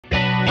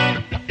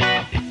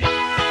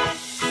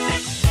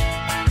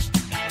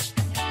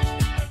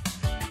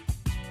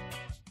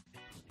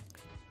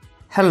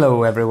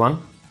Hello everyone,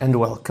 and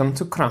welcome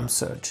to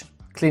CRAMsurg,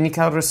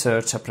 Clinical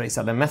Research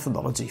Appraisal and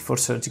Methodology for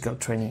Surgical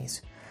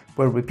Trainees,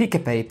 where we pick a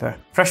paper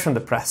fresh from the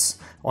press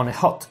on a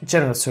hot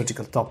general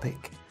surgical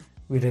topic.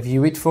 We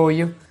review it for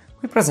you,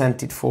 we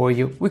present it for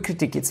you, we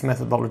critique its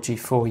methodology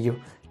for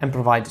you, and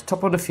provide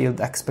top-of-the-field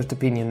expert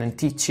opinion and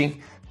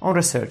teaching on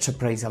research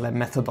appraisal and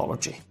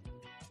methodology.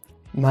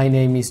 My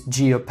name is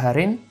Gio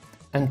Perrin,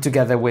 and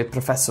together with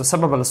Professor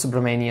Sababala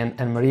Subramanian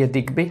and Maria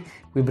Digby,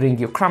 we bring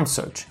you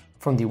CRAMsurg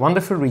from the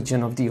wonderful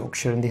region of the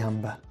Yorkshire and the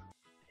Humber.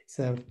 It's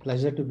a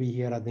pleasure to be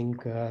here. I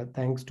think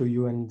thanks to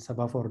you and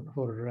Sabah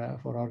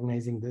for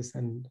organizing this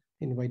and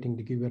inviting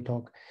to give your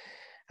talk.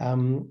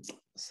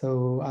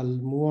 So I'll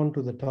move on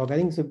to the talk. I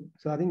think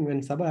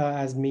when Sabah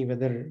asked me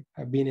whether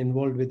I've been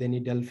involved with any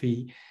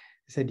Delphi, I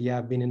said, yeah,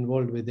 I've been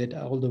involved with it.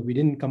 Although we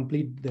didn't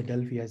complete the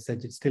Delphi as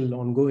such, it's still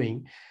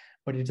ongoing.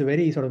 But it's a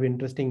very sort of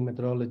interesting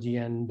methodology,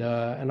 and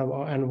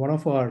one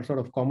of our sort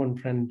of common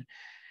friend,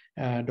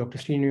 Dr.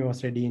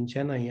 Srinivas Reddy in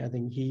Chennai, I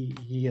think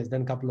he has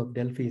done a couple of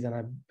Delphis,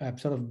 and I've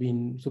sort of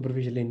been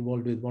superficially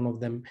involved with one of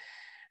them.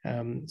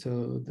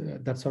 So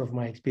that's sort of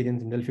my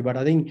experience in Delphi. But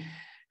I think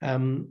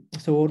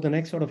so over the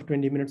next sort of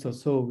 20 minutes or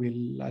so,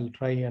 I'll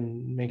try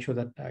and make sure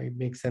that I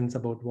make sense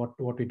about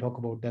what we talk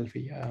about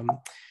Delphi.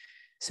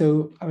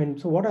 So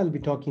what I'll be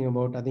talking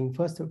about, I think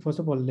first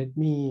of all,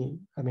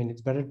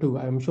 it's better to,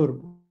 I'm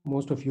sure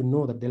most of you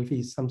know that Delphi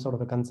is some sort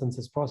of a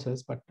consensus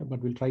process, but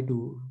we'll try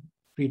to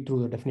read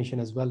through the definition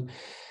as well.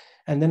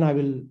 And then I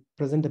will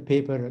present a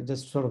paper,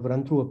 just sort of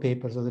run through a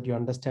paper so that you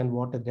understand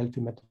what a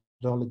Delphi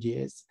methodology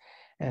is,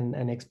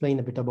 and explain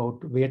a bit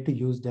about where to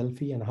use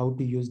Delphi and how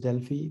to use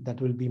Delphi.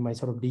 That will be my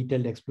sort of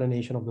detailed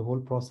explanation of the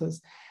whole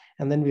process.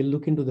 And then we'll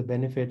look into the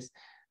benefits,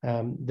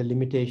 the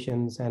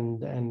limitations,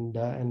 and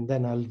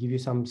then I'll give you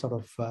some sort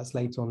of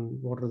slides on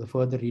what are the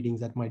further readings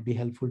that might be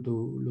helpful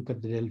to look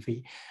at the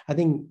Delphi.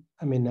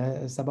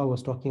 Sabah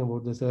was talking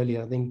about this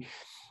earlier. I think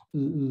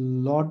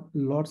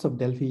lots of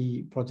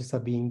Delphi projects are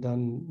being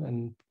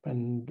done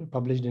and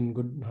published in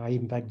good high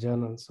impact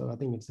journals. So I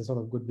think it's a sort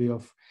of good way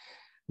of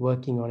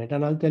working on it.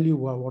 And I'll tell you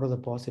what are the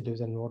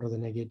positives and what are the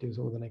negatives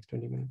over the next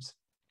 20 minutes.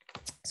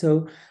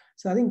 So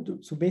I think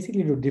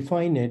basically to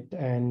define it,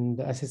 and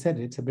as I said,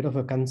 it's a bit of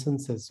a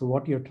consensus. So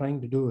what you're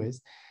trying to do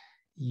is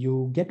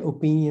you get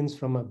opinions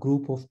from a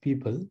group of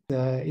people.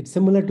 It's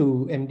similar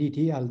to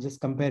MDT. I'll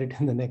just compare it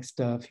in the next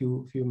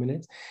few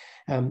minutes.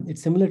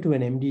 It's similar to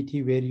an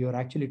MDT where you're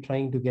actually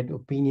trying to get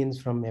opinions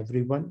from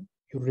everyone.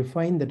 You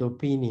refine that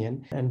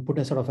opinion and put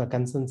a sort of a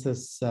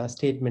consensus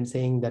statement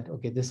saying that,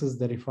 okay, this is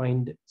the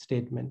refined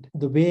statement.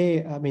 The way,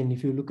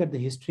 if you look at the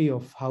history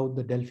of how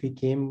the Delphi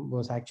came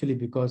was actually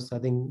because I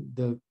think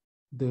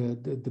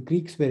the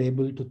Greeks were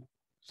able to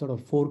sort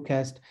of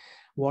forecast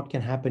what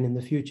can happen in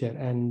the future.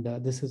 And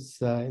this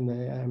is,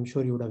 I'm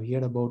sure you would have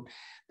heard about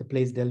the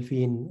place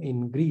Delphi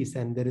in Greece.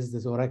 And there is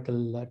this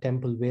oracle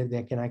temple where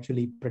they can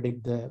actually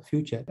predict the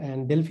future.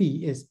 And Delphi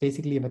is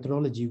basically a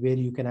methodology where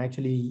you can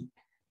actually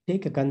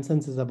take a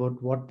consensus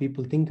about what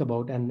people think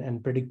about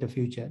and predict the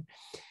future.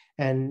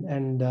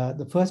 And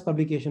the first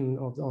publication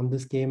on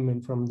this came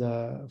from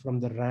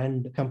the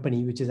RAND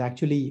company, which is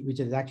actually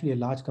a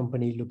large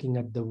company looking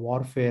at the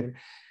warfare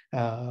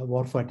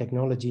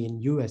technology in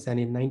US. And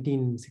in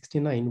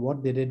 1969,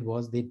 what they did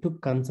was they took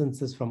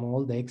consensus from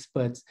all the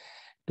experts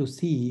to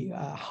see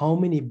how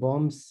many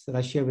bombs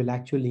Russia will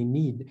actually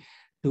need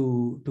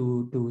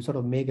to sort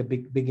of make a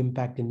big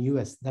impact in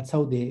US. That's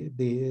how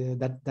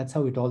that's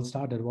how it all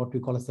started, what we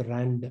call as the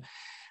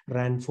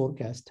RAND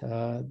forecast,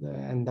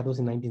 and that was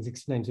in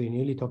 1969. So you're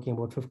nearly talking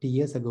about 50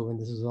 years ago when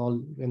this was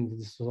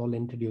all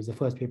introduced. The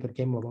first paper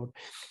came about.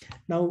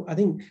 Now, I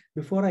think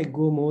before I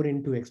go more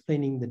into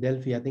explaining the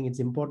Delphi, I think it's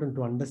important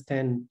to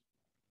understand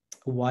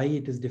why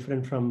it is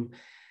different from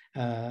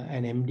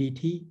an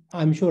MDT.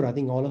 I'm sure I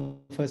think all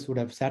of us would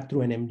have sat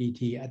through an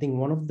MDT. I think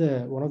one of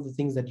the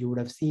things that you would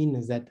have seen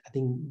is that I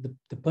think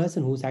the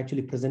person who's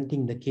actually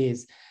presenting the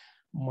case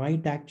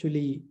might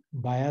actually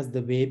bias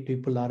the way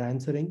people are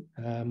answering.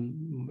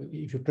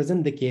 If you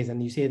present the case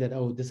and you say that,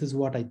 oh, this is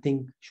what I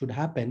think should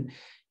happen,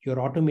 you're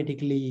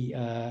automatically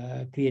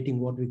creating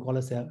what we call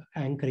as an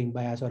anchoring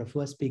bias or a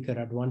first speaker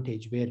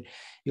advantage, where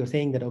you're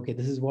saying that, okay,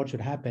 this is what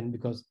should happen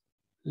because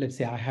let's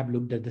say I have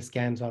looked at the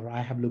scans, or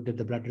I have looked at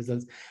the blood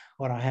results,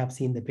 or I have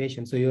seen the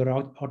patient. So you're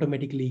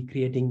automatically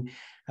creating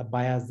a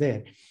bias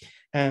there.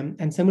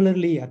 And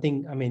similarly,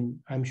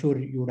 I'm sure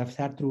you would have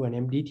sat through an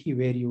MDT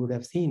where you would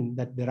have seen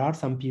that there are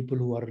some people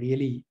who are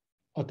really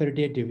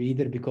authoritative,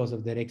 either because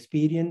of their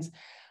experience,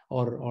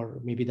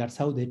 or maybe that's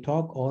how they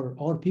talk,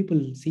 or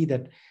people see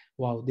that,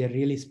 wow, they're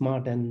really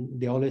smart and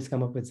they always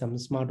come up with some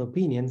smart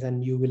opinions,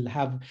 and you will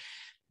have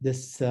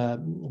this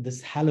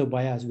halo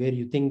bias where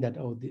you think that,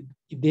 oh,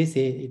 if they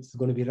say it's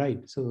going to be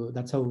right. So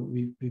that's how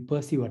we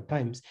perceive at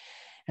times.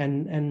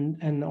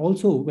 And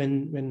also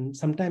when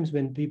sometimes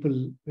when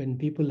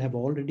people have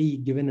already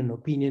given an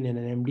opinion in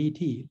an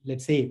MDT,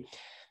 let's say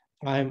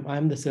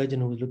I'm the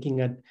surgeon who's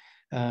looking at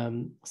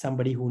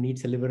somebody who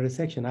needs a liver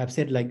resection. I've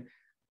said like,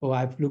 oh,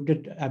 I've looked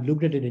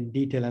at it in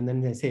detail, and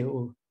then they say,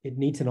 oh, it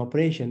needs an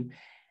operation.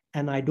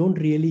 and I don't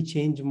really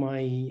change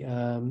my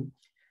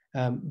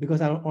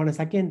because on a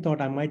second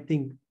thought, I might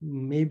think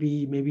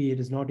maybe it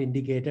is not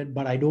indicated,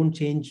 but I don't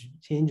change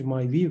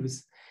my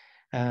views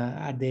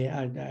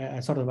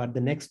sort of at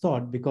the next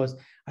thought, because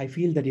I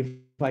feel that if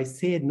I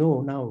say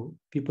no now,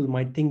 people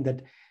might think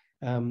that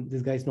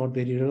this guy is not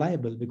very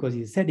reliable because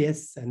he said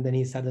yes and then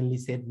he suddenly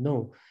said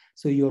no.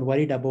 So you're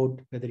worried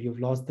about whether you've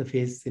lost the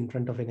face in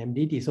front of an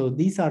MDT. So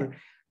these are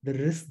the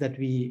risks that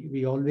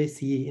we always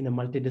see in a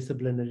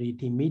multidisciplinary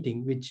team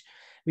meeting, which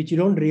you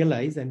don't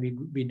realize, and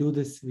we do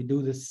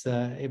this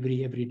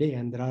every day,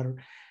 and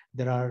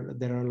there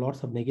are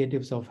lots of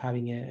negatives of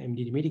having a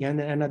MDT meeting.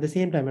 And at the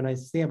same time, when I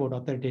say about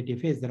authoritative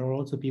face, there are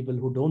also people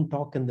who don't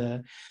talk in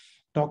the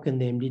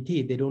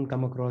MDT. They don't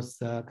come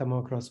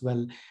across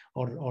well,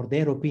 or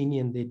their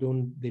opinion they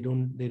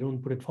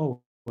don't put it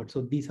forward. So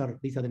these are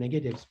the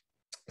negatives.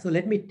 So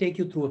let me take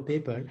you through a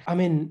paper. I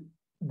mean,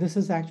 this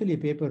is actually a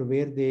paper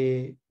where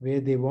they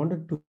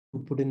wanted to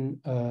put in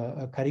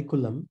a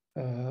curriculum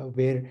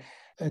where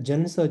a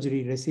general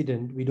surgery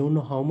resident, we don't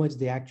know how much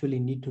they actually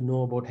need to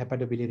know about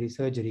hepatobiliary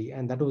surgery,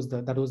 and that was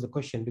the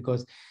question,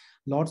 because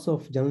lots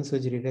of general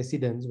surgery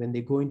residents, when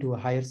they go into a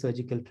higher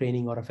surgical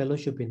training or a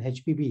fellowship in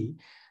HPB,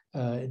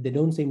 they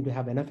don't seem to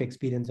have enough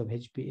experience of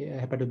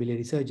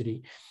hepatobiliary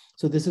surgery.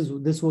 So this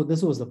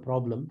was the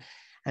problem,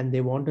 and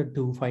they wanted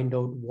to find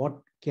out what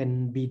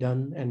can be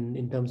done, and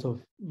in terms of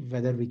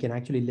whether we can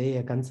actually lay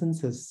a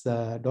consensus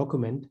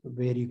document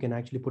where you can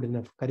actually put in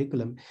a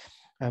curriculum.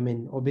 I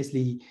mean,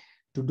 obviously,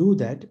 to do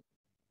that,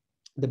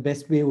 the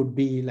best way would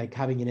be like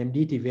having an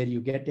MDT where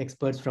you get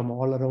experts from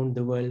all around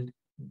the world,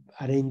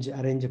 arrange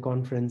a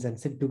conference and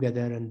sit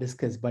together and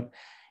discuss. But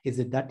is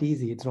it that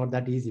easy? It's not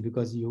that easy,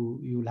 because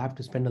you'll have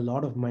to spend a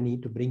lot of money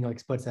to bring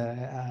experts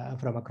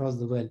from across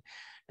the world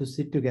to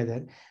sit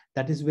together.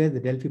 That is where the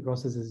Delphi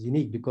process is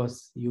unique,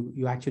 because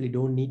you actually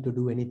don't need to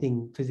do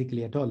anything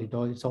physically at all.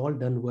 It's all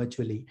done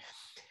virtually.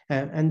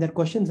 And their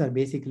questions are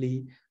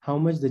basically how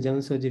much the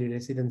general surgery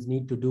residents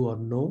need to do or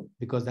know,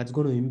 because that's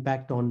going to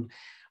impact on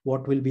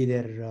what will be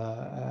their,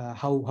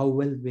 how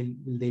well will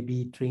they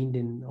be trained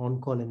in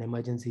on-call and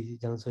emergency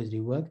general surgery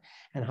work,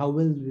 and how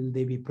well will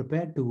they be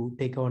prepared to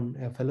take on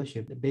a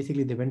fellowship.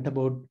 Basically, they went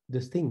about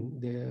this thing,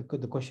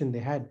 the question they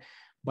had,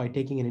 by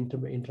taking an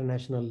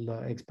international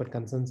expert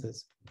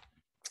consensus.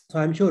 So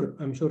I'm sure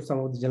some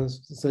of the general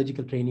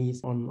surgical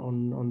trainees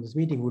on this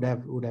meeting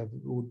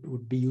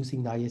would be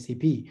using the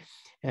ISCP,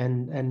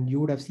 and you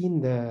would have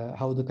seen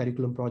how the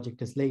curriculum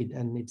project is laid,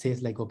 and it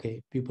says like,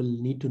 okay, people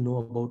need to know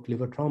about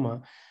liver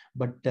trauma,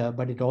 but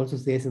it also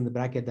says in the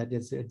bracket that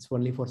it's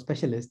only for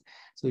specialists,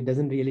 so it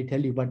doesn't really tell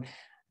you. But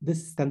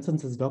this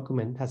consensus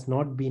document has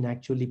not been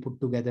actually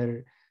put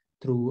together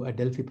through a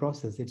Delphi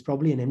process. It's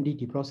probably an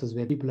MDT process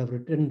where people have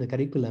written the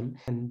curriculum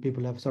and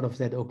people have sort of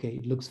said, okay,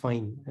 it looks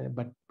fine,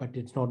 but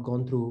it's not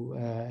gone through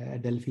a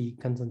Delphi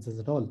consensus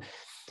at all.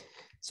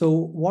 So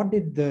what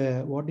did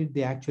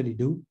they actually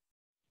do?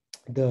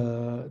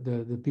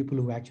 The people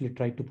who actually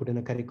tried to put in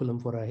a curriculum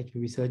for a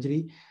HPV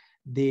surgery,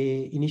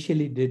 they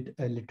initially did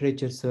a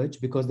literature search,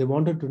 because they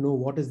wanted to know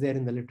what is there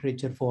in the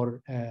literature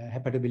for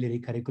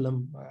hepatobiliary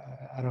curriculum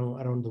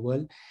around the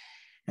world.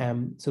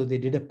 So they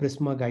did a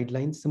PRISMA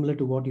guidelines, similar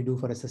to what you do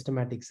for a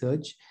systematic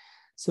search.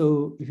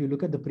 So if you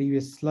look at the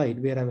previous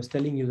slide where I was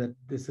telling you that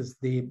this is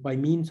by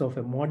means of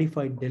a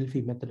modified Delphi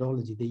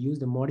methodology, they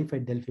used a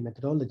modified Delphi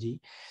methodology.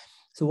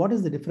 So what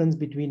is the difference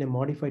between a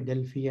modified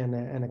Delphi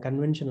and a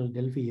conventional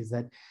Delphi is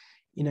that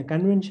in a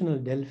conventional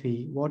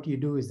Delphi, what you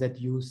do is that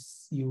you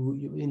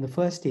in the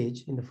first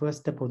stage, in the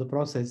first step of the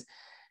process,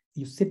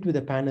 you sit with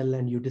a panel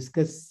and you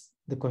discuss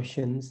the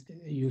questions,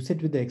 you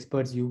sit with the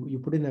experts, you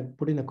put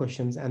in a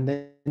questions, and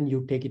then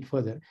you take it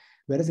further.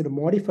 Whereas in a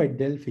modified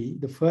Delphi,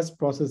 the first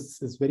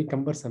process is very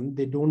cumbersome.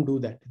 They don't do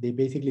that. They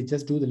basically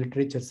just do the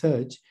literature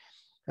search.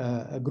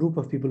 A group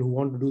of people who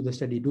want to do the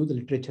study do the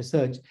literature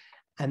search,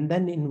 and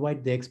then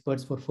invite the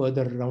experts for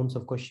further rounds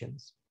of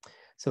questions.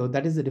 So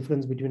that is the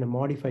difference between a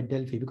modified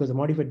Delphi, because a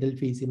modified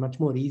Delphi is much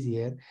more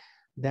easier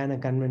than a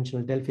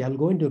conventional Delphi. I'll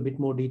go into a bit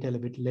more detail a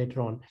bit later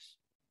on.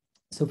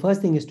 So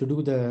first thing is to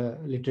do the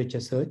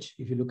literature search.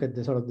 If you look at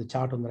the sort of the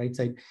chart on the right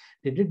side,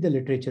 they did the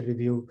literature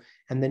review,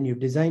 and then you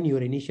design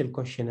your initial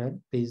questionnaire.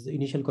 The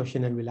initial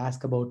questionnaire will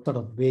ask about sort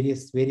of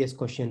various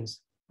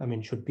questions. I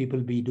mean, should people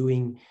be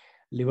doing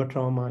liver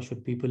trauma?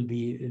 Should people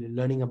be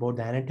learning about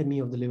the anatomy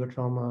of the liver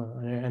trauma,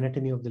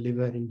 anatomy of the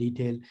liver in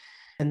detail?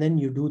 And then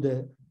you do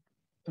the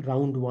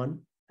round one,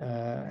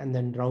 and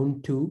then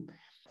round two,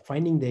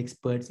 finding the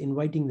experts,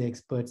 inviting the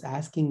experts,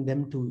 asking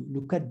them to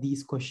look at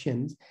these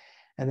questions,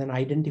 and then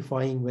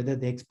identifying whether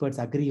the experts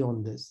agree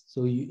on this.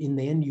 So in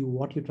the end,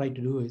 what you try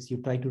to do is you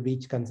try to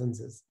reach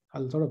consensus.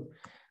 I'll sort of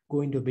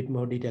go into a bit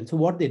more detail. So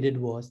what they did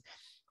was,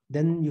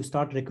 then you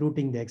start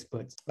recruiting the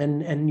experts,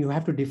 and you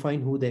have to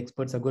define who the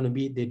experts are going to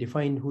be. They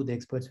defined who the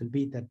experts will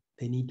be, that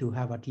they need to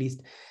have at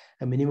least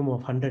a minimum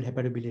of 100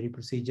 hepatobiliary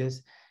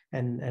procedures,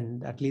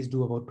 and at least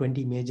do about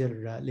 20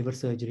 major liver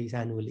surgeries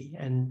annually.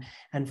 And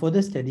for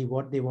this study,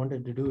 what they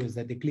wanted to do is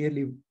that they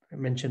clearly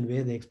mention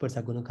where the experts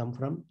are going to come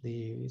from,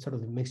 the sort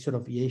of the mixture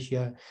of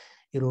Asia,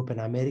 Europe,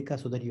 and America,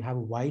 so that you have a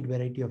wide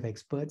variety of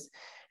experts.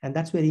 And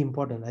that's very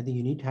important. I think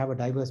you need to have a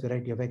diverse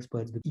variety of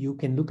experts. You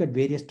can look at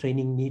various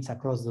training needs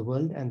across the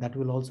world, and that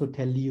will also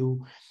tell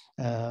you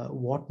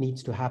what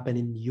needs to happen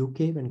in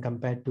UK when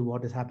compared to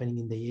what is happening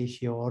in the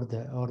Asia or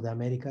the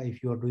America,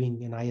 if you are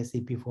doing an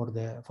ISCP for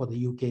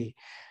the UK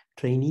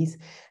trainees.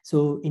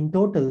 So in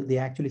total, they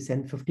actually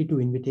sent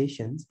 52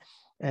 invitations,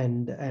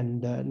 and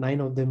 11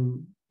 of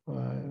them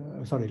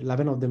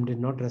did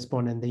not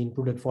respond, and they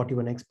included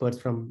 41 experts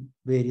from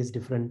various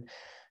different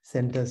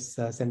centers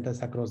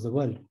across the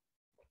world.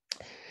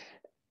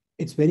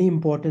 It's very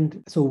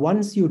important. So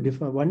once you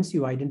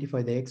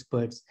identify the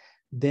experts,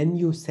 then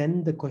you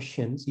send the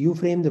questions, you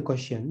frame the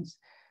questions,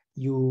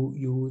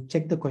 you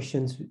check the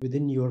questions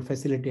within your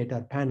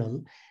facilitator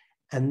panel,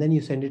 and then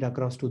you send it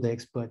across to the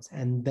experts,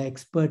 and the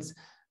experts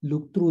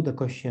look through the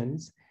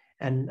questions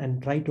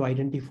and try to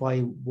identify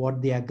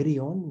what they agree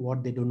on,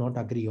 what they do not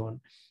agree on.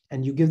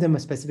 And you give them a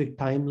specific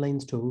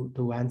timelines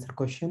to answer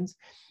questions,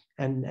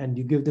 and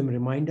you give them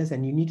reminders,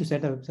 and you need to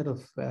set a set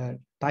of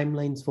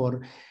timelines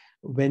for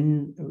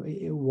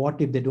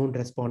what if they don't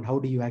respond, how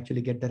do you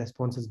actually get the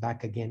responses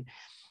back again.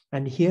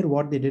 And here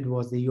what they did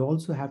was you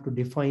also have to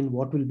define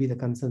what will be the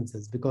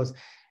consensus, because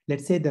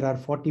let's say there are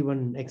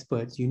 41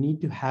 experts, you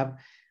need to have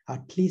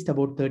at least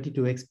about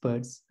 32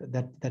 experts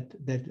that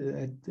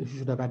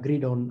should have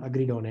agreed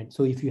on it.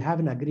 So if you have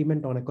an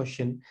agreement on a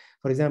question,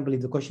 for example,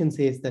 if the question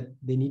says that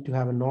they need to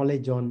have a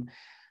knowledge on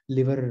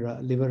liver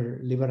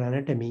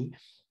anatomy,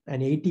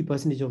 and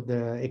 80% of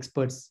the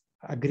experts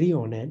agree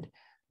on it,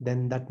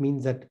 then that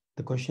means that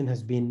the question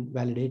has been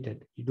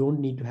validated. You don't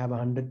need to have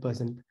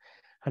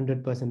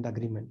 100%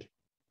 agreement.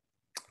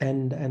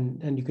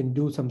 And you can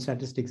do some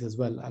statistics as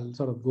well. I'll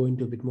sort of go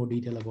into a bit more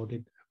detail about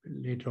it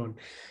later on.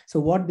 So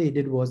what they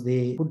did was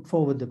they put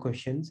forward the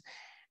questions,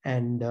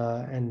 and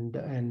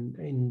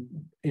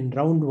in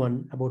round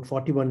one, about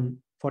 41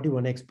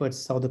 experts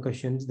saw the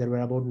questions. There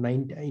were about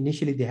 9.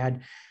 Initially, they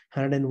had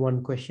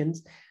 101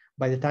 questions.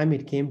 By the time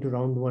it came to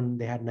round one,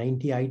 they had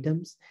 90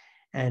 items.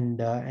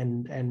 And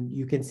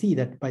you can see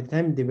that by the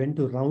time they went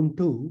to round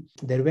two,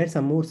 there were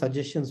some more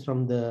suggestions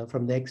from the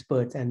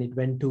experts, and it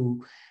went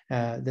to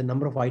the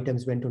number of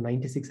items went to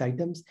 96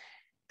 items.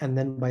 And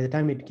then by the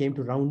time it came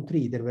to round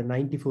three, there were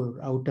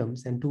 94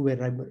 items, and 2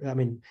 were,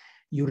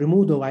 you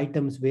remove the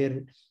items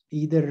where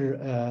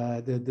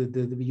either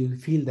you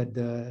feel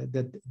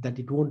that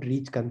it won't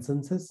reach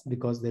consensus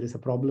because there is a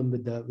problem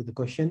with the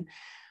question,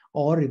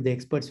 or if the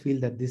experts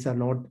feel that these are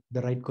not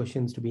the right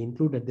questions to be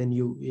included, then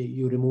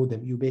you remove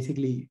them. You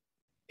basically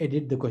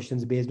edit the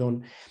questions based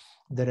on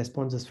the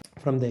responses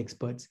from the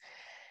experts.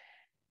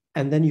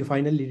 And then you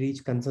finally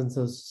reach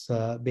consensus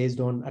based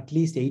on at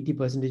least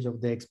 80% of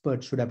the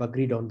experts should have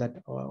agreed on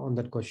that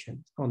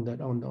question, on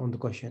the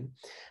question.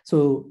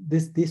 So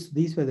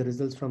these were the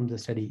results from the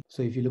study.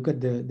 So if you look at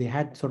they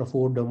had sort of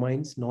 4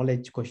 domains,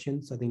 knowledge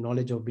questions, I think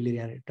knowledge of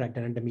biliary tract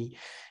anatomy,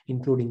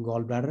 including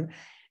gallbladder.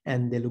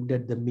 And they looked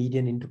at the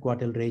median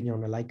interquartile range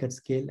on a Likert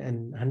scale,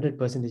 and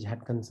 100%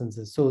 had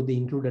consensus. So they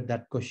included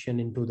that question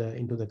into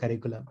the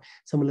curriculum.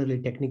 Similarly,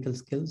 technical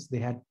skills, they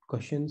had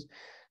questions.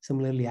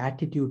 Similarly,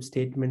 attitude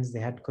statements, they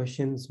had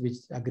questions which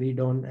agreed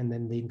on, and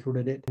then they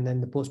included it. And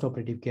then the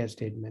postoperative care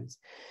statements.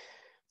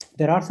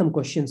 There are some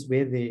questions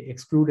where they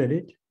excluded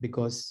it,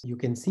 because you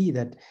can see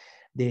that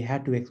they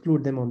had to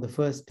exclude them on the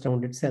first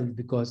round itself,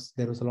 because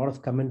there was a lot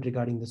of comment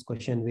regarding this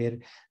question where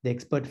the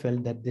expert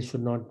felt that they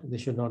should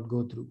not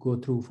go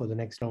through for the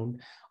next round,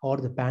 or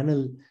the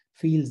panel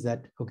feels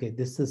that, okay,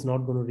 this is not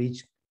going to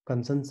reach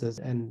consensus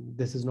and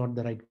this is not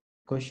the right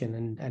question,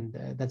 and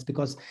that's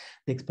because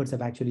the experts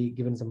have actually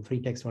given some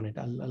free text on it.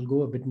 I'll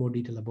go a bit more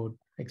detail about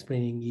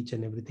explaining each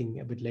and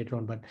everything a bit later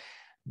on, but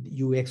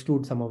you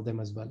exclude some of them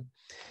as well.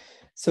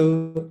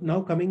 So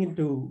now coming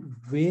into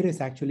where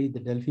is actually the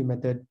Delphi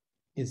method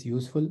is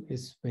useful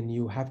is when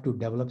you have to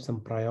develop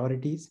some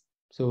priorities.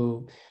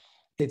 So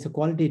it's a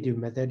qualitative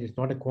method, it's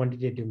not a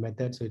quantitative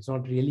method. So it's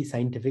not really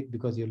scientific,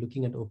 because you're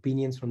looking at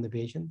opinions from the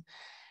patient,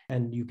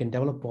 and you can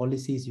develop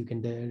policies, you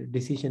can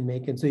decision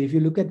make. And so if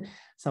you look at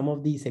some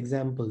of these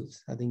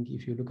examples, I think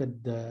if you look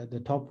at the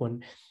top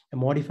one, a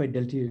modified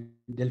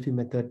Delphi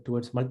method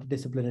towards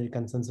multidisciplinary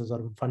consensus,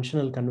 or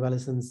functional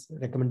convalescence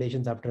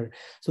recommendations after.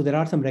 So there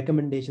are some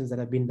recommendations that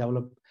have been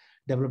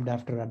developed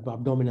after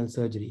abdominal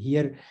surgery.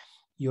 Here,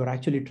 you're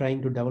actually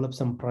trying to develop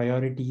some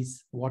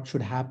priorities, what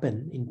should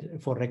happen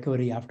for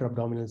recovery after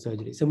abdominal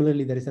surgery.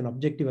 Similarly, there is an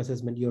objective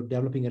assessment. You're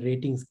developing a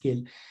rating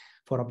scale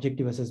for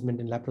objective assessment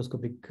in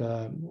laparoscopic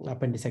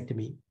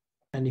appendicectomy.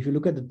 And if you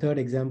look at the third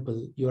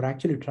example, you're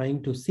actually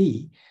trying to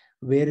see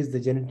where is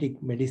the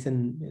genetic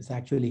medicine is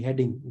actually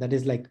heading. That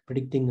is like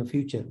predicting the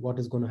future, what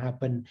is going to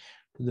happen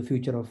to the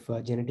future of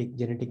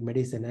genetic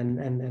medicine.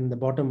 And the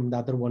bottom, the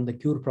other one, the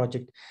CURE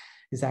project,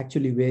 is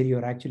actually where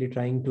you're actually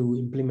trying to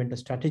implement a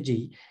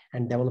strategy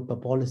and develop a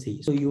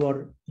policy. So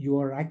you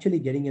are actually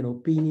getting an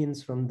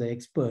opinions from the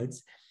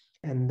experts,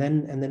 and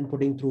then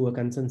putting through a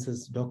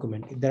consensus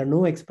document. If there are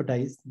no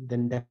expertise,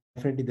 then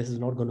definitely this is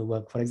not going to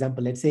work. For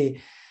example, let's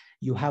say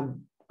you have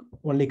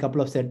only a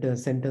couple of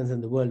centers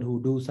in the world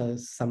who do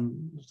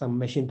some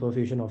machine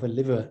perfusion of a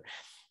liver.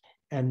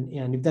 And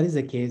if that is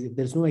the case, if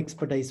there's no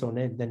expertise on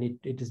it, then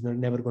it is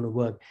never going to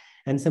work.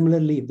 And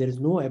similarly, if there is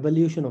no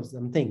evolution of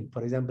something,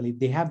 for example, if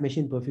they have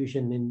machine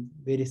perfusion in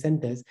various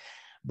centers,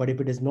 but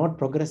if it is not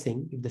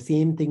progressing, if the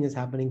same thing is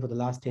happening for the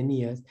last 10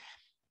 years,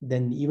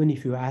 then even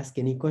if you ask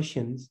any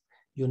questions,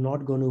 you're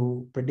not going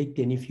to predict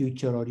any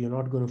future, or you're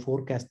not going to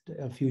forecast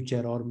a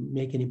future or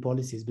make any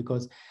policies,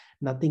 because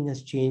nothing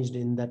has changed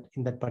in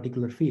that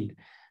particular field.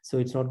 So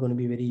it's not going to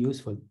be very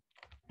useful.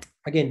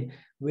 Again,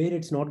 where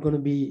it's not going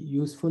to be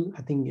useful,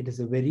 I think it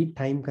is a very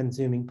time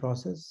consuming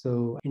process.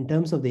 So in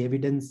terms of the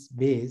evidence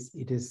base,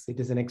 it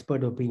is an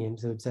expert opinion.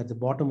 So it's at the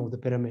bottom of the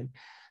pyramid.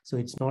 So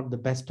it's not the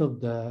best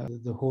of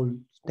the whole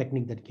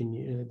technique that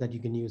you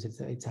can use.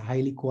 It's a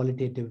highly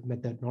qualitative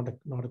method,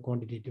 not a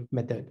quantitative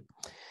method.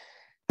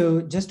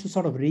 So just to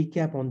sort of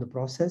recap on the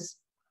process,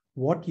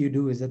 what you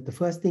do is that the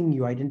first thing,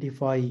 you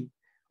identify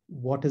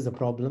what is the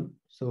problem.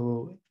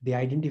 So they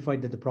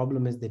identified that the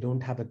problem is they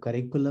don't have a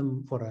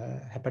curriculum for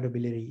a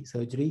hepatobiliary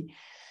surgery.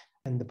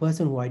 And the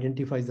person who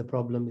identifies the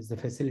problem is the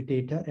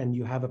facilitator, and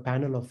you have a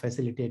panel of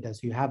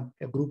facilitators. You have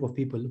a group of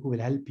people who will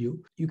help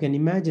you. You can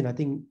imagine, I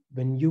think,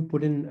 when you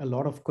put in a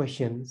lot of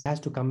questions, it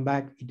has to come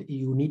back.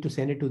 You need to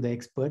send it to the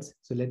experts.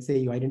 So let's say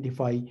you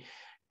identify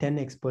 10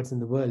 experts in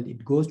the world,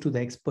 it goes to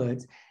the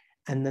experts,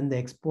 and then the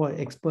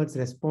experts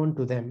respond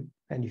to them.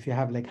 And if you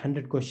have like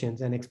 100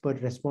 questions and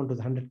experts respond to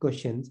the 100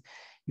 questions,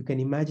 you can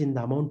imagine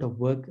the amount of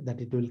work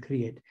that it will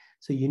create.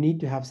 So you need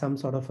to have some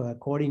sort of a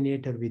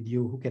coordinator with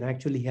you who can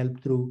actually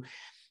help through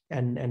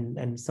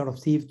and sort of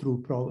see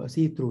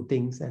through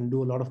things and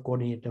do a lot of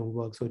coordinator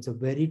work. So it's a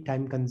very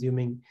time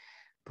consuming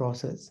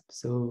process.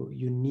 So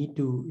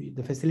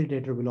the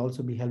facilitator will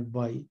also be helped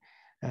by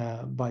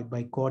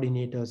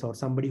coordinators or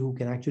somebody who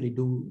can actually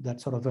do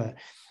that sort of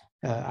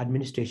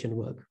administration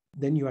work.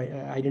 Then you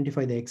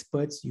identify the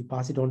experts, you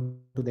pass it on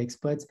to the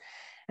experts,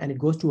 and it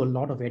goes to a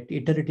lot of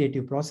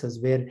iterative process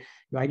where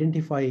you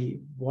identify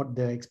what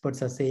the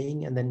experts are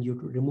saying, and then you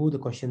remove the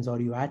questions, or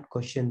you add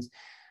questions,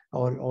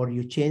 or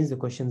you change the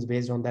questions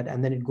based on that,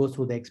 and then it goes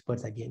through the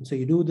experts again. So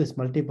you do this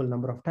multiple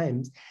number of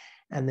times,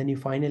 and then you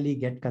finally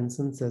get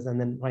consensus, and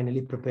then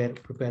finally prepare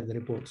the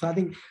report. So I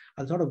think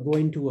I'll sort of go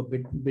into a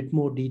bit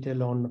more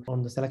detail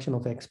on the selection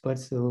of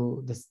experts.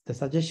 So the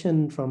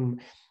suggestion from,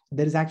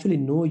 there is actually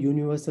no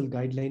universal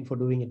guideline for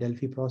doing a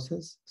Delphi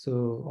process.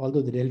 So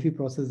although the Delphi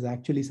process is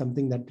actually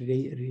something that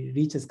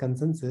reaches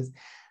consensus,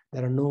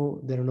 there are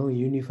no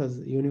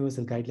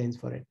universal guidelines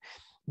for it.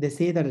 They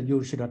say that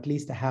you should at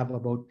least have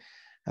about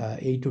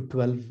 8 to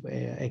 12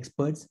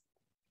 experts.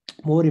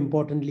 More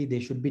importantly, they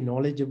should be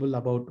knowledgeable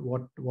about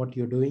what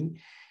you're doing,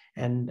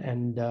 and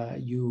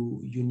you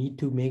need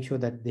to make sure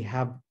that they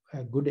have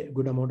a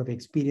good amount of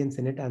experience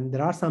in it. And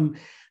there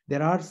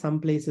are some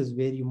places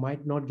where you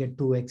might not get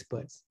 2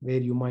 experts, where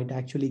you might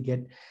actually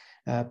get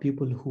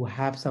people who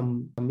have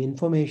some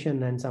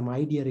information and some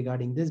idea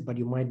regarding this, but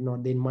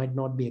they might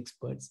not be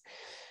experts.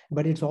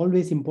 But it's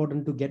always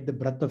important to get the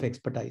breadth of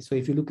expertise. So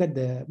if you look at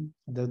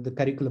the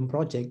curriculum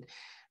project,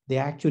 they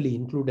actually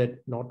included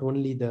not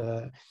only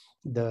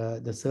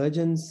the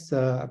surgeons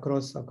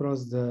across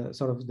the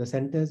sort of the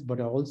centers, but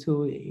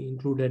also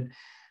included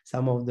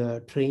some of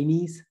the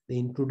trainees. They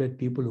included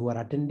people who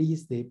are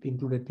attendees. They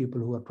included people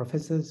who are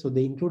professors. So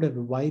they included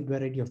a wide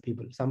variety of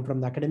people, some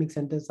from the academic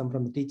centers, some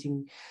from the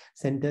teaching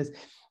centers,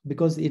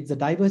 because it's the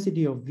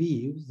diversity of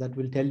views that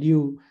will tell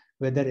you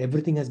whether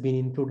everything has been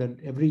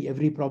included,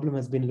 every problem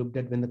has been looked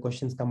at when the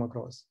questions come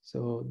across.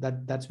 So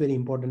that's very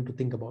important to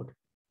think about.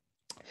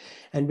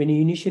 And when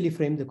you initially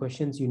frame the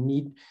questions, you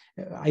need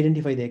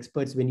identify the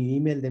experts. When you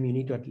email them, you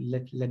need to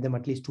let them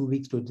at least 2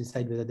 weeks to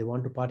decide whether they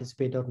want to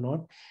participate or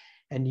not.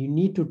 And you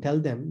need to tell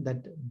them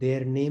that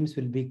their names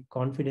will be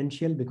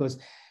confidential, because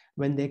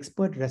when the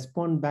expert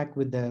respond back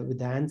with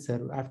the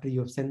answer after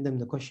you have sent them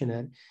the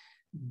questionnaire,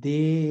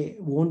 they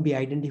won't be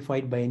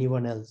identified by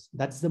anyone else.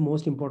 That's the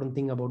most important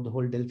thing about the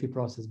whole Delphi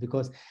process,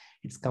 because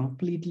it's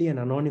completely an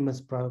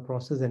anonymous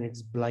process and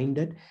it's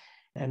blinded.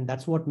 And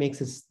that's what makes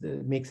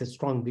it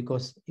strong.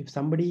 Because if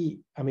somebody,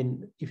 I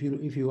mean, if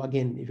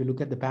you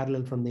look at the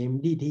parallel from the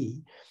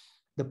MDT,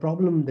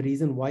 the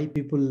reason why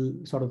people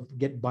sort of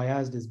get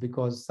biased is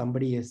because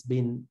somebody has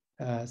been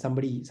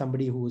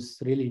somebody who's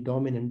really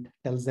dominant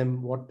tells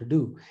them what to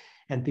do,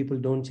 and people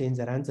don't change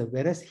their answer.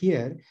 Whereas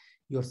here,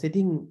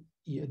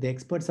 the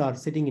experts are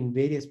sitting in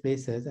various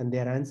places and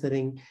they're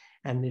answering,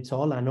 and it's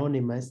all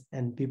anonymous,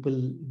 and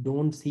people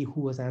don't see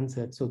who has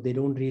answered, so they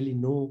don't really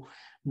know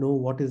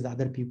what is the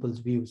other people's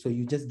view. So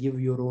you just give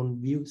your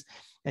own views,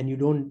 and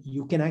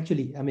you can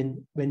actually, I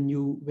mean,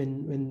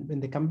 when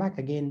they come back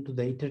again to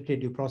the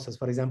iterative process,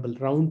 for example,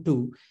 round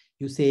 2,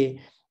 you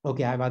say,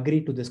 okay, I've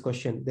agreed to this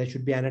question, there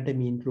should be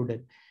anatomy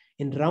included.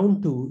 In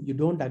round 2, you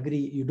don't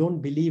agree, you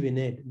don't believe in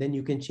it, then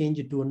you can change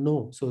it to a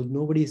no. So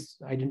nobody's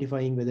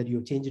identifying whether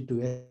you change it to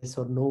yes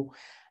or no,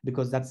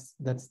 because that's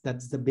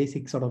the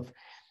basic sort of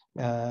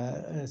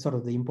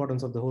the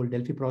importance of the whole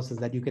Delphi process,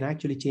 that you can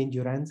actually change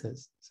your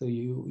answers. So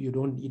you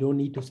don't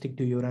need to stick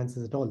to your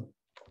answers at all.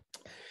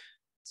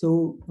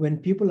 So when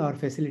people are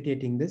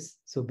facilitating this,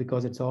 so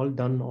because it's all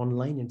done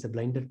online, it's a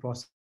blinded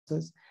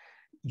process,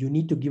 you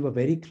need to give a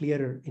very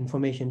clear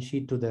information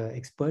sheet to the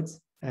experts,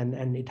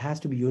 and it has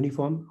to be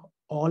uniform.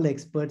 All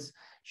experts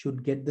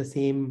should get the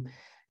same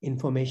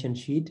information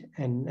sheet,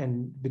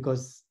 and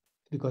because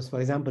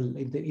for example,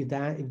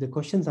 if the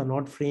questions are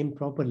not framed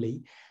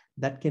properly,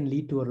 that can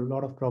lead to a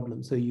lot of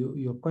problems. So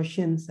your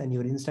questions and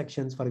your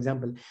instructions, for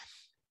example,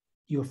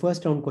 your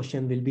first round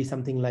question will be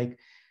something like,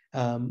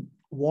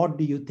 what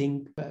do you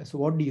think? So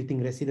what do you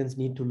think residents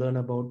need to learn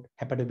about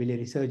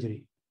hepatobiliary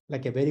surgery?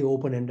 Like a very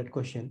open-ended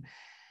question.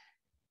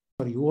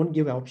 Or you won't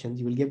give options.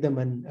 You will give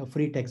them a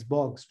free text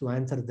box to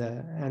answer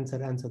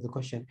the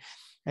question,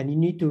 and you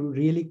need to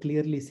really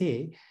clearly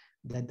say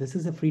that this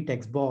is a free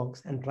text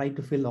box and try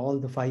to fill all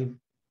the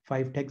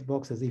five text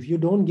boxes. If you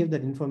don't give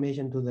that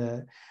information to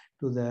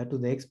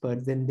the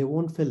experts, then they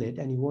won't fill it,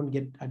 and you won't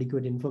get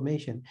adequate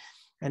information.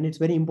 And it's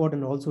very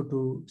important also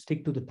to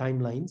stick to the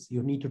timelines.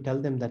 You need to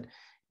tell them that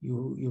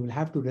you will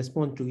have to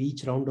respond to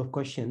each round of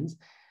questions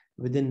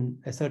within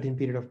a certain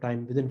period of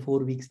time, within 4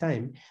 weeks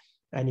time.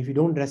 And if you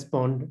don't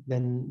respond,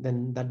 then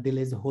that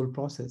delays the whole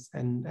process.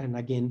 And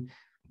again,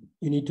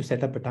 you need to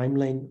set up a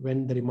timeline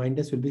when the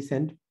reminders will be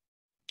sent.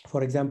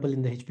 For example,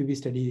 in the HPV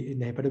study, in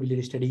the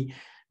hepatobiliary study,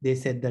 they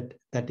said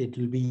that it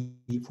will be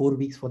 4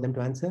 weeks for them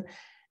to answer,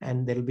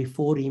 and there will be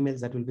 4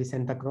 emails that will be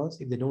sent across.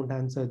 If they don't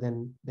answer,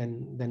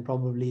 then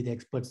probably the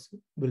experts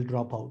will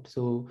drop out.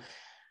 So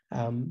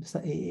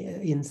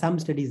in some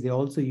studies, they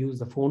also use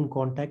the phone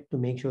contact to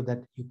make sure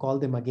that you call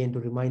them again to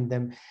remind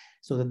them,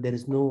 so that there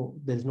is no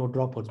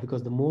dropouts,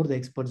 because the more the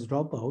experts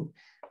drop out,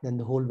 then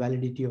the whole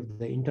validity of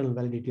the internal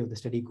validity of the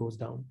study goes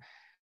down.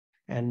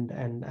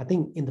 And I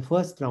think in the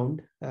first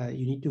round,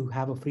 you need to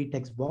have a free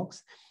text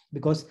box,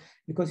 because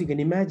you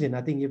can imagine,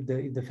 I think if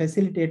the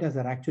facilitators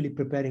are actually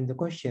preparing the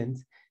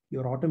questions,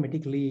 you're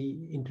automatically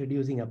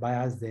introducing a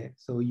bias there.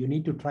 So you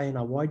need to try and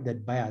avoid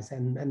that bias.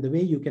 And the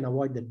way you can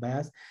avoid that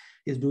bias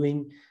is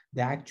doing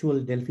the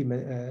actual Delphi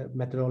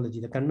methodology,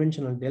 the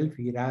conventional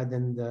Delphi,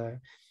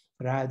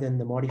 rather than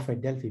the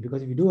modified Delphi.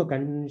 Because if you do a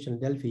conventional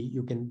Delphi,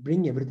 you can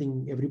bring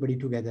everybody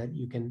together.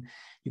 You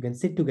can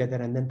sit together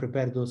and then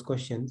prepare those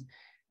questions,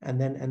 and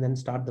then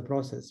start the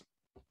process.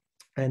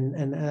 And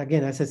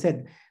again, as I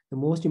said, the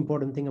most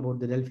important thing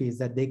about the Delphi is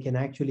that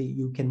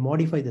you can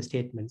modify the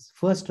statements.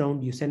 First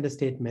round, you send a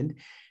statement,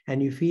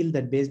 and you feel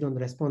that based on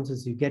the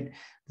responses you get,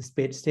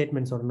 the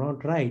statements are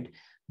not right,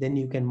 then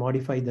you can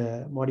modify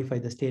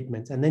the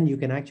statements, and then you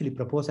can actually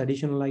propose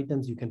additional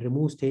items. You can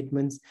remove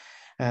statements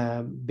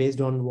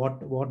based on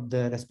what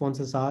the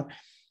responses are,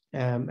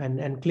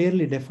 and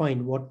clearly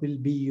define what will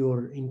be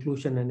your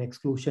inclusion and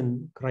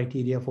exclusion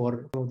criteria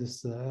for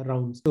this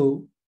round.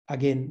 So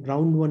again,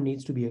 round 1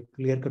 needs to be a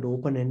clear-cut,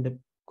 open-ended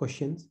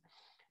questions.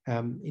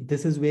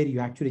 This is where you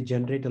actually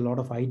generate a lot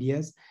of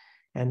ideas,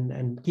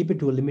 and keep it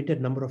to a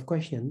limited number of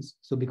questions.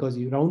 So because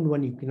round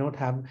 1, you cannot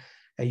have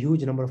a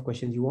huge number of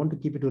questions. You want to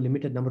keep it to a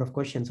limited number of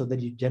questions so that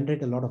you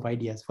generate a lot of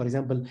ideas. For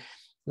example,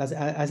 as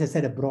I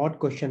said, a broad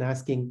question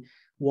asking,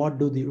 what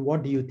do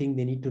you think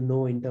they need to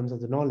know in terms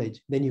of the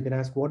knowledge? Then you can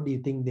ask, what do you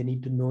think they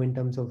need to know in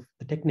terms of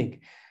the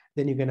technique?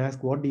 Then you can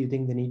ask, what do you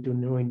think they need to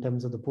know in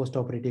terms of the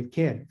post-operative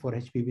care for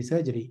HPV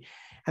surgery?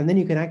 And then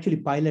you can actually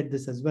pilot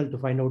this as well to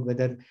find out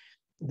whether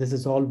this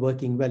is all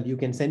working well. You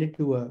can send it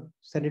to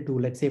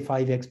let's say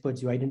 5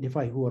 experts you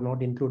identify who are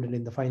not included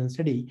in the final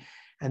study,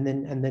 and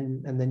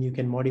then you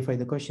can modify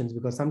the questions,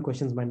 because some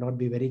questions might not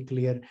be very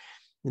clear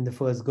in the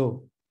first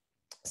go.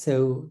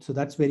 So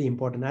that's very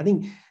important. I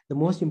think the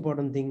most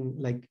important thing,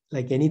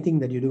 like anything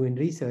that you do in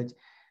research,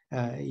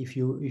 if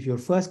your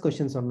first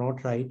questions are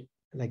not right,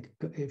 like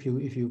if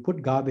you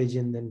put garbage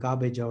in, then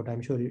garbage out.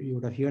 I'm sure you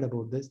would have heard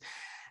about this.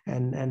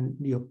 And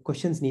your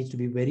questions needs to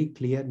be very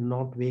clear,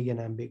 not vague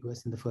and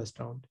ambiguous in the first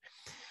round.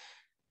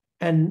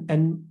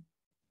 And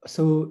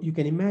so you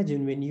can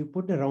imagine, when you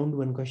put the round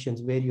 1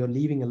 questions where you're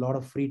leaving a lot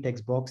of free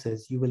text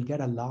boxes, you will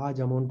get a large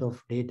amount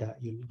of data.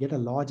 You'll get a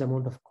large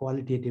amount of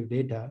qualitative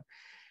data,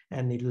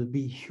 and it will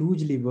be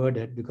hugely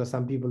worded, because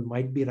some people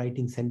might be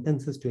writing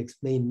sentences to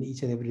explain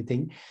each and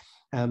everything.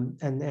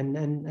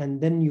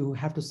 And then you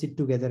have to sit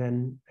together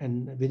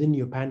and within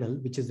your panel,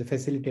 which is the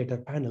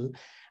facilitator panel,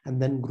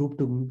 and then group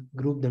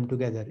them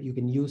together. You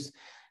can use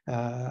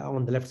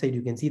on the left side,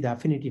 you can see the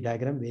affinity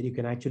diagram where you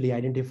can actually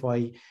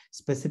identify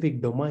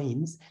specific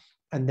domains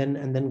and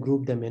then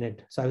group them in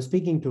it. So I was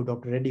speaking to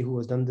Dr. Reddy, who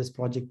has done this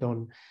project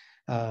on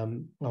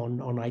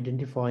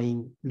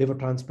identifying liver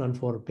transplant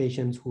for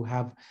patients who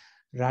have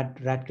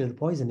rat killer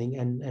poisoning,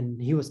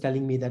 and he was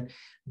telling me that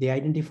they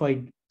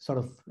identified sort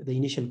of the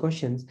initial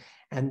questions,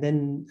 and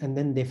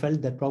then they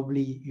felt that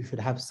probably you should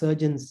have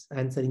surgeons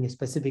answering a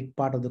specific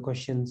part of the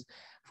questions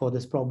for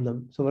this problem.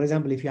 So for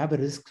example, if you have a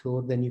risk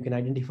score, then you can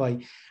identify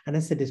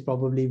anesthetist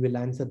probably will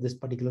answer this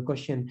particular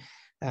question.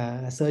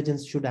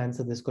 Surgeons should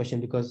answer this question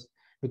because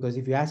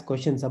if you ask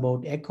questions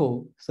about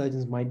echo,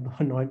 surgeons might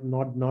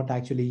not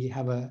actually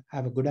have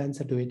a good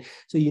answer to it.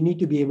 So you need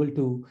to be able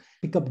to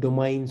pick up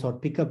domains or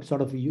pick up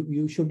sort of,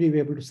 you should be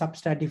able to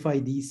substratify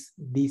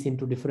these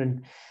into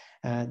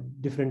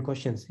different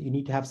questions. You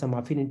need to have some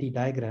affinity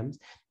diagrams.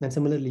 And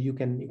similarly, you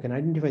can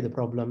identify the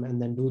problem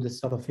and then do this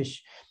sort of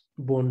fish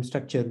bone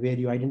structure where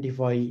you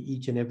identify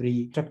each and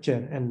every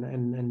structure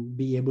and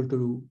be able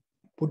to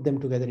put them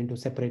together into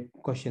separate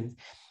questions.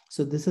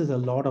 So this is a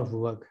lot of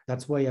work.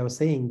 That's why I was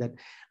saying that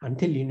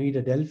until you need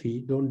a Delphi,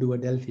 don't do a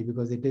Delphi,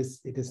 because it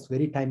is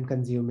very time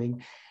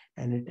consuming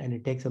and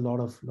it takes a lot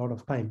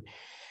of time.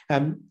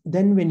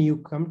 Then when you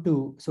come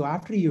to, so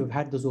after you've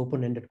had those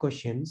open-ended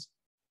questions,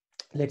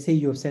 let's say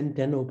you have sent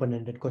 10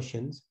 open-ended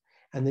questions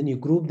and then you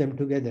group them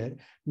together.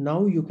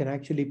 Now you can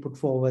actually put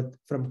forward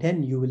from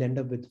 10, you will end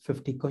up with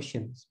 50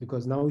 questions,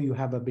 because now you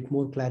have a bit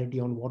more clarity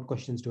on what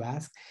questions to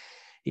ask.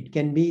 It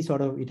can be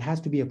sort of, it has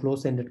to be a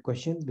close-ended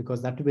questions,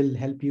 because that will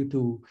help you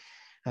to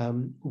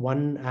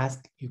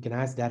you can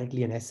ask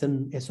directly an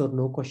yes or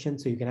no question.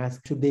 So you can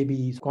ask, should they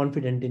be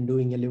confident in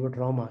doing a liver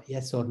trauma?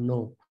 Yes or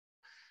no.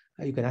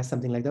 You can ask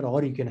something like that,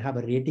 or you can have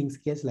a rating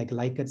scale like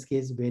Likert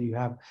scales, where you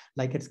have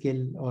Likert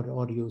scale,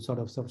 or you sort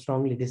of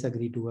strongly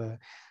disagree to a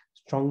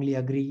strongly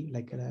agree,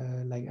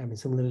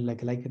 similarly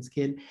like a Likert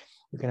scale.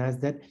 You can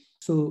ask that.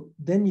 So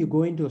then you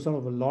go into a sort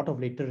of a lot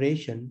of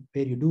iteration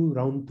where you do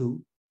round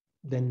 2,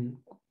 then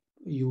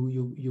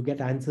you get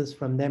answers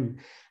from them.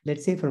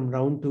 Let's say from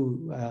round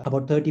 2,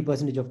 about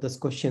 30% of those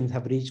questions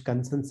have reached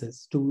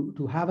consensus.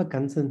 To have a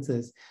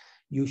consensus,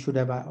 you should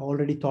have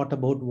already thought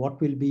about what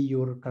will be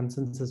your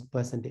consensus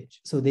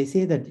percentage. So they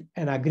say that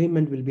an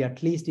agreement will be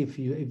at least if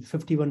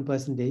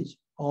 51%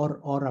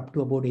 or up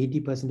to about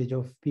 80%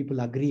 of people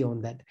agree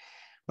on that.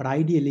 But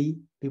ideally,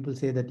 people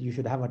say that you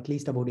should have at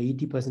least about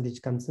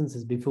 80%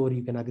 consensus before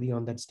you can agree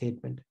on that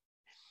statement.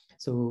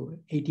 So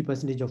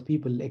 80% of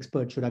people,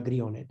 experts, should agree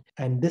on it.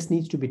 And this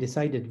needs to be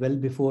decided well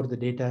before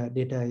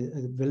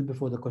well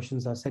before the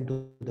questions are sent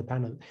to the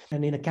panel.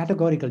 And in a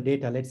categorical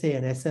data, let's say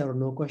an yes or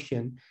no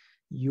question,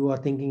 you are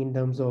thinking in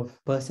terms of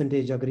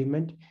percentage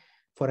agreement.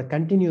 For a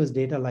continuous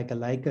data like a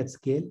Likert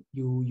scale,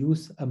 you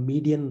use a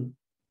median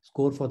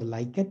score for the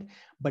Likert,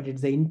 but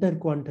it's the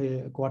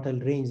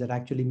interquartile range that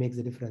actually makes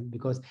the difference.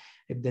 Because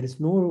if there is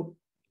no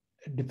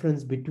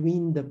difference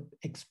between the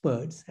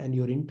experts and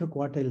your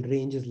interquartile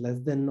range is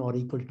less than or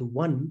equal to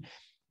 1,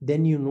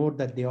 then you note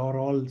that they are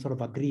all sort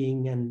of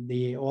agreeing and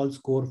they all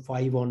score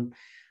 5 on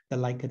the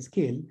Likert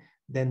scale.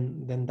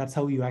 Then that's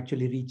how you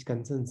actually reach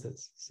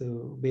consensus.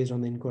 So based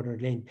on the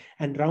interquartile range.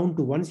 And round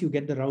 2, once you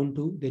get the round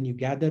 2, then you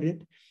gather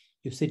it,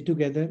 you sit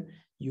together,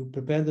 you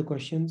prepare the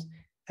questions,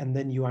 and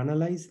then you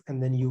analyze,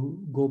 and then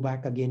you go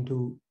back again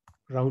to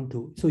round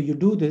 2. So you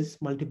do this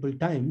multiple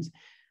times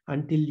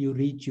until you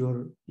reach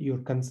your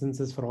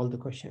consensus for all the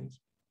questions.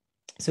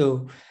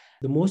 So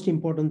the most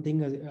important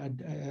thing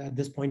at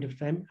this point of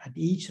time, at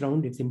each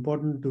round, it's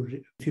important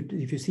to,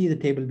 if you see the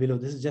table below,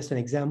 this is just an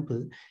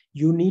example,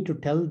 you need to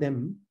tell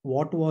them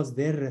what was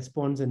their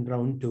response in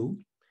round 2,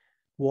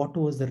 what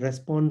was the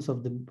response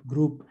of the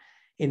group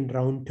in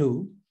round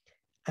 2,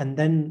 and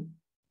then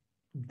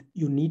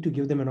you need to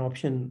give them an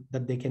option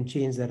that they can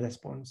change their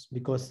response,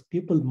 because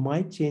people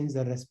might change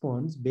their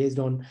response based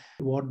on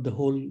what the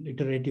whole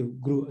iterative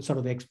group sort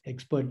of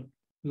expert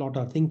lot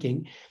are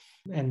thinking.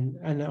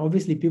 And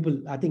obviously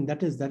people, I think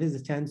that is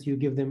the chance you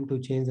give them to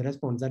change the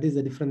response. That is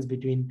the difference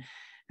between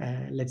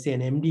let's say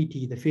an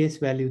MDT, the face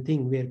value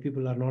thing, where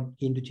people are not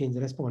keen to change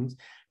the response,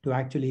 to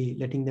actually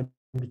letting them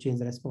to change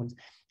the response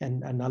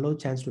and allow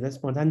chance to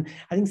respond. And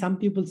I think some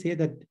people say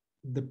that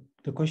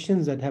the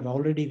questions that have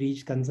already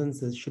reached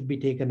consensus should be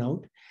taken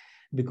out,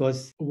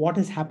 because what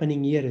is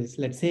happening here is,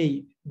 let's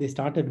say they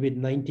started with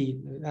 90.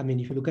 I mean,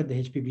 if you look at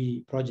the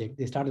HPB project,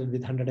 they started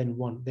with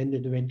 101, then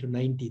they went to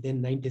 90,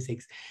 then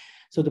 96.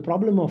 So the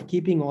problem of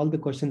keeping all the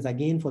questions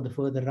again for the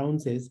further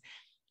rounds is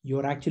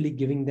you're actually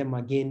giving them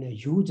again a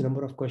huge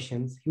number of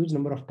questions, huge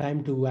number of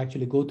time to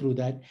actually go through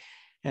that,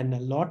 and a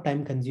lot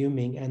time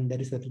consuming. And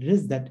there is a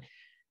risk that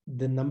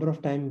the number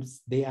of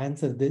times they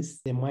answer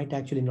this, they might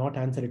actually not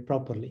answer it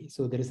properly.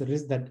 So there is a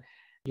risk that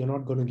you're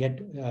not going to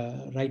get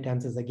right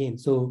answers again.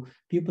 So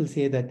people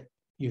say that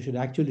you should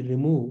actually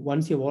remove,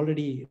 once you've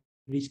already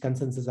reached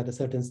consensus at a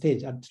certain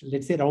stage, at,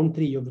 let's say round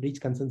 3, you've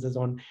reached consensus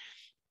on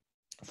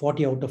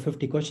 40 out of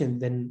 50 questions,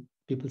 then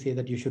people say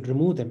that you should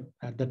remove them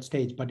at that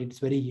stage. But it's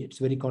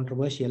very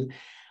controversial.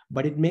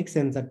 But it makes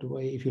sense that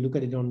if you look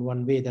at it on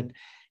one way, that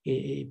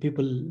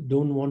people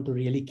don't want to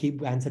really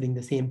keep answering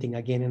the same thing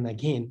again and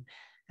again,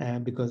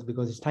 because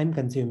it's time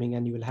consuming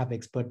and you will have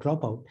expert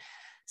dropout.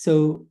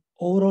 So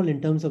overall,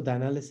 in terms of the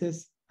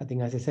analysis, I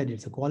think, as I said,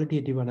 it's a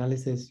qualitative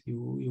analysis.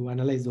 You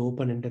analyze the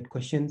open-ended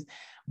questions,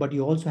 but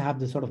you also have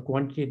the sort of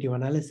quantitative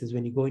analysis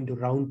when you go into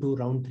round 2,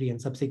 round 3, and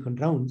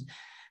subsequent rounds.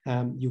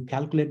 You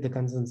calculate the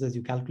consensus,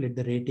 you calculate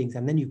the ratings,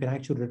 and then you can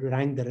actually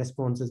rank the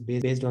responses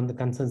based on the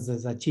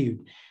consensus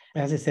achieved.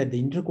 As I said,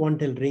 the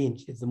interquartile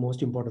range is the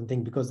most important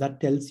thing, because that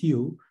tells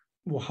you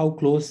how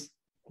close.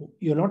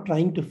 You're not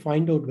trying to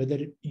find out whether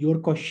your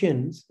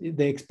questions,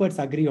 the experts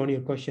agree on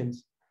your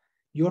questions.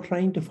 You're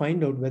trying to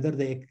find out whether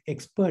the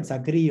experts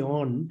agree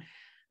on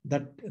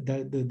that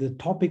the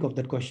topic of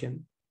that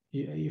question.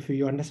 If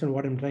you understand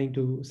what I'm trying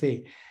to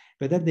say,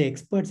 whether the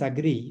experts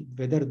agree,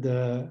 whether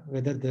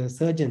the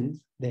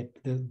surgeons,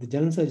 the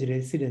general surgery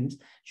residents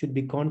should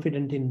be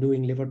confident in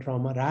doing liver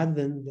trauma rather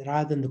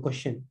than the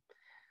question.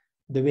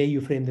 The way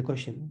you frame the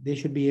question, they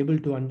should be able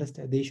to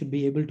understand, they should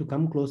be able to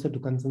come closer to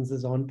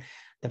consensus on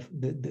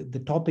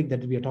the topic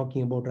that we are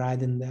talking about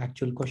rather than the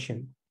actual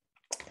question.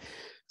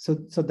 So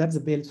that's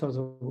the base sort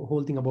of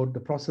whole thing about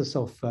the process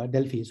of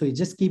Delphi. So you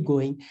just keep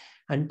going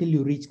until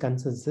you reach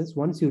consensus.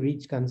 Once you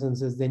reach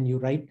consensus, then you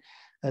write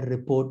a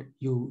report,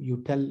 you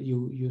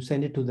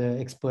send it to the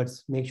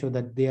experts, make sure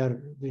that they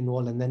are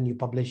involved, and then you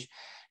publish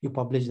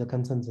the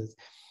consensus.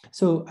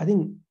 So I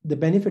think the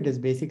benefit is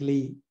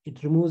basically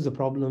it removes the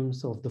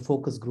problems of the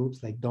focus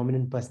groups like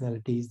dominant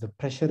personalities, the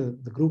pressure,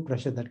 the group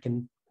pressure that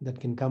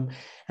can come,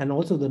 and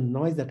also the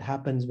noise that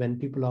happens when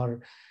people are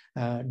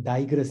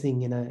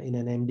digressing in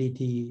an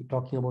MDT,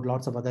 talking about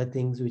lots of other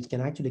things, which can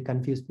actually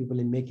confuse people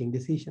in making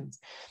decisions.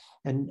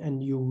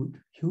 And you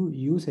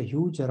use a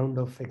huge amount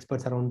of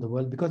experts around the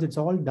world, because it's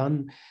all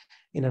done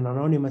in an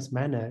anonymous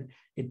manner.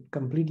 It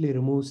completely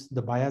removes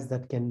the bias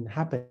that can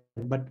happen.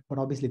 But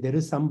obviously there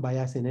is some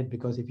bias in it,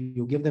 because if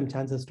you give them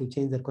chances to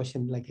change their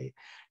question, like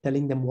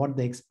telling them what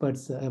the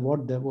experts,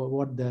 what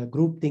the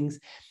group thinks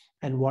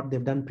and what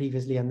they've done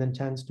previously, and then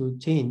chance to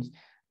change,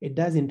 it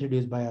does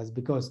introduce bias.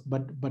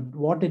 But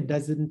what it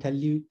doesn't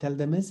tell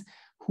them is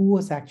who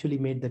was actually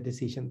made the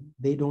decision.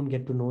 They don't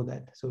get to know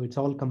that. So it's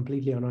all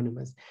completely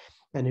anonymous,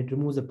 and it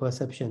removes the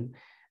perception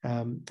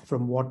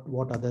from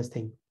what others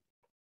think.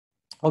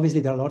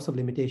 Obviously, there are lots of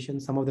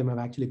limitations. Some of them I've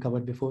actually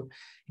covered before.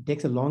 It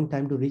takes a long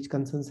time to reach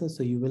consensus,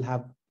 so you will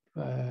have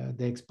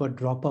the expert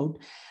drop out.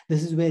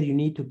 This is where you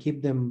need to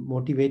keep them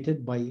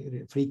motivated by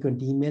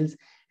frequent emails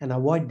and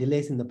avoid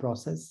delays in the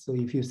process. So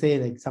if you say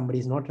like somebody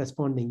is not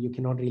responding, you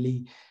cannot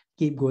really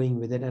keep going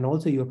with it. And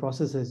also your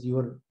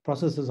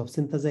processes of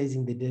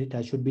synthesizing the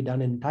data should be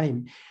done in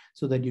time,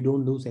 so that you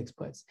don't lose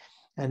experts.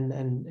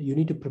 And you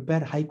need to prepare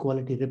high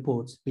quality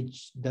reports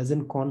which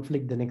doesn't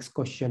conflict the next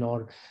question,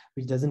 or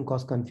which doesn't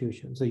cause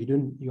confusion. So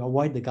you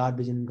avoid the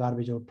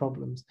garbage or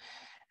problems.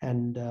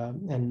 And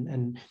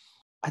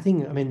I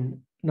think,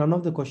 none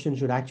of the questions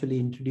should actually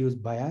introduce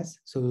bias.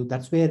 So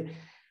that's where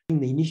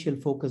the initial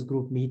focus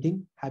group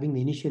meeting, having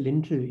the initial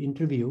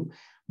interview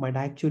might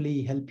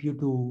actually help you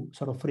to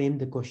sort of frame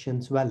the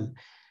questions well.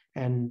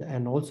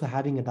 And also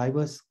having a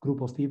diverse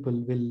group of people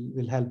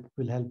will help,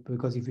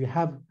 because if you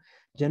have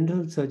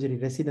general surgery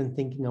residents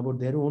thinking about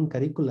their own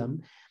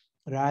curriculum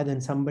rather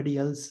than somebody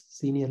else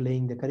senior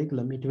laying the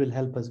curriculum, it will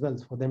help as well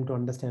for them to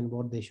understand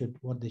what they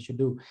should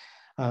do.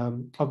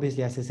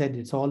 Obviously, as I said,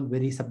 it's all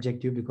very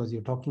subjective, because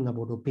you're talking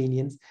about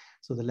opinions,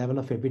 so the level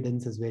of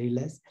evidence is very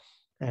less,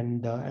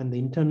 and the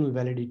internal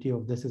validity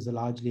of this is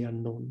largely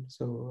unknown.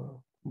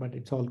 So but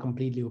it's all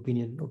completely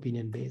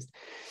opinion based.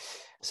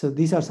 So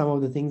these are some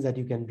of the things that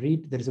you can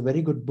read. There is a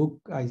very good book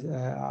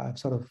I've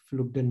sort of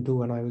looked into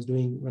when I was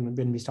doing,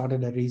 when we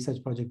started a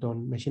research project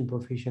on machine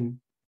perfusion,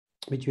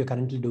 which we are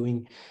currently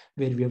doing,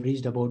 where we have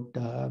reached about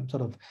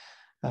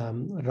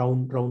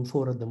round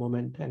 4 at the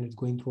moment, and it's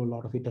going through a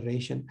lot of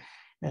iteration.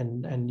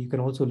 And you can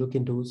also look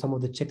into some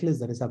of the checklists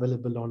that is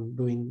available on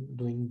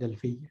doing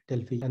Delphi,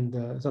 and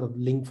the sort of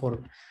link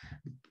for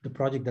the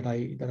project that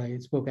I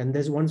spoke. And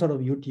there's one sort of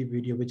YouTube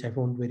video which I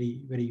found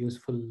very, very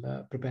useful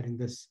preparing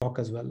this talk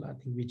as well,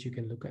 I think, which you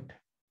can look at.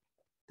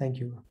 Thank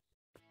you.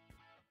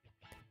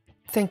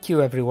 Thank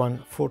you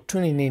everyone for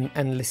tuning in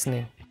and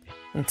listening.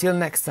 Until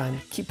next time,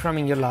 keep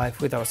running your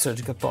life with our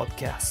surgical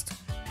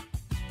podcast.